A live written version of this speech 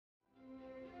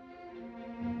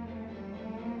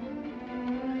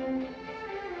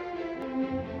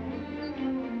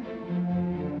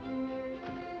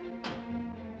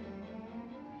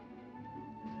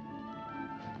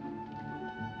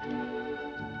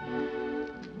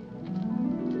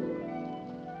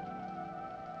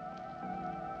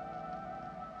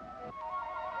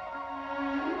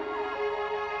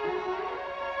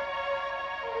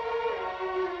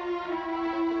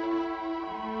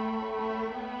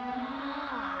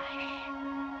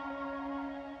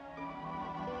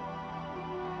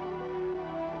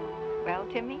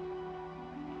Timmy?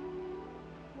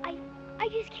 I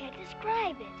just can't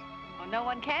describe it. Well, no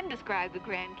one can describe the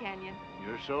Grand Canyon.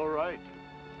 You're so right.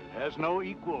 It has no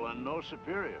equal and no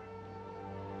superior.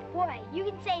 Boy, you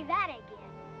can say that again.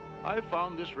 I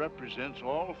found this represents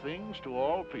all things to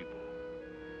all people.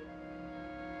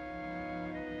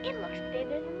 It looks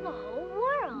bigger than the whole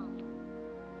world.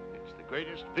 It's the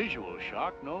greatest visual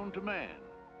shock known to man.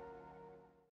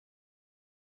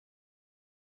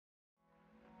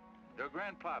 Your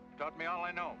grandpa taught me all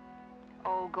I know.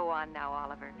 Oh, go on now,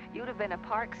 Oliver. You'd have been a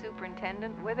park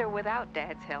superintendent with or without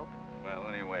Dad's help. Well,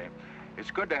 anyway, it's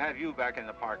good to have you back in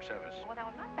the Park Service. Well,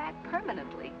 now, I'm not back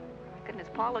permanently. Goodness,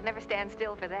 Paul would never stand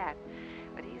still for that.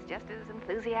 But he's just as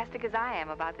enthusiastic as I am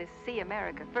about this See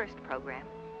America First program.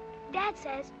 Dad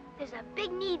says there's a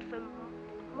big need for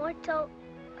mortal...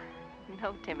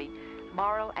 No, Timmy.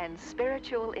 Moral and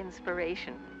spiritual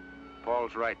inspiration.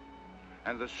 Paul's right.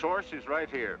 And the source is right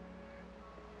here.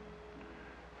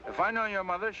 If I know your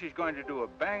mother, she's going to do a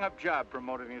bang-up job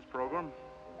promoting this program.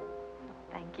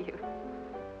 Thank you.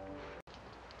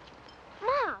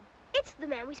 Mom, it's the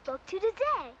man we spoke to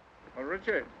today. Well,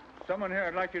 Richard, someone here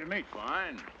I'd like you to meet.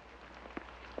 Fine.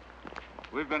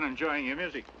 We've been enjoying your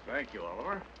music. Thank you,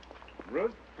 Oliver.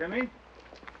 Ruth, Timmy,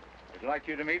 I'd like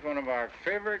you to meet one of our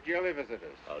favorite yearly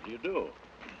visitors. How do you do?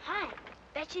 Hi.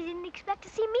 Bet you didn't expect to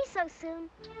see me so soon.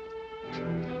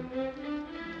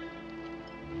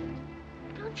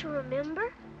 Don't you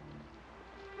remember?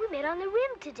 We met on the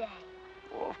rim today.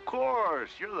 Well, of course.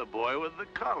 You're the boy with the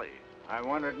collie. I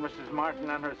wanted Mrs. Martin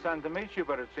and her son to meet you,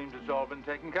 but it seems it's all been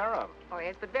taken care of. Oh,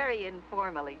 yes, but very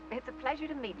informally. It's a pleasure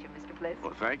to meet you, Mr. Bliss.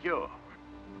 Well, thank you.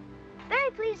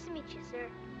 Very pleased to meet you, sir.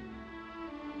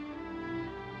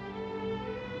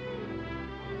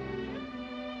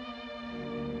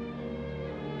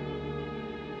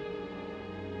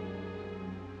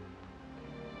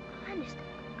 Honest,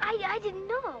 I didn't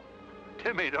know.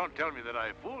 Timmy, don't tell me that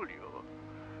I fooled you.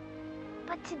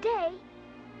 But today,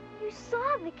 you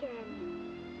saw the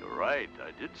canyon. You're right,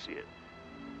 I did see it.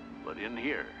 But in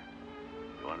here.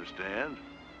 You understand?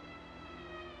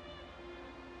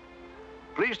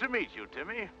 Pleased to meet you,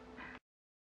 Timmy.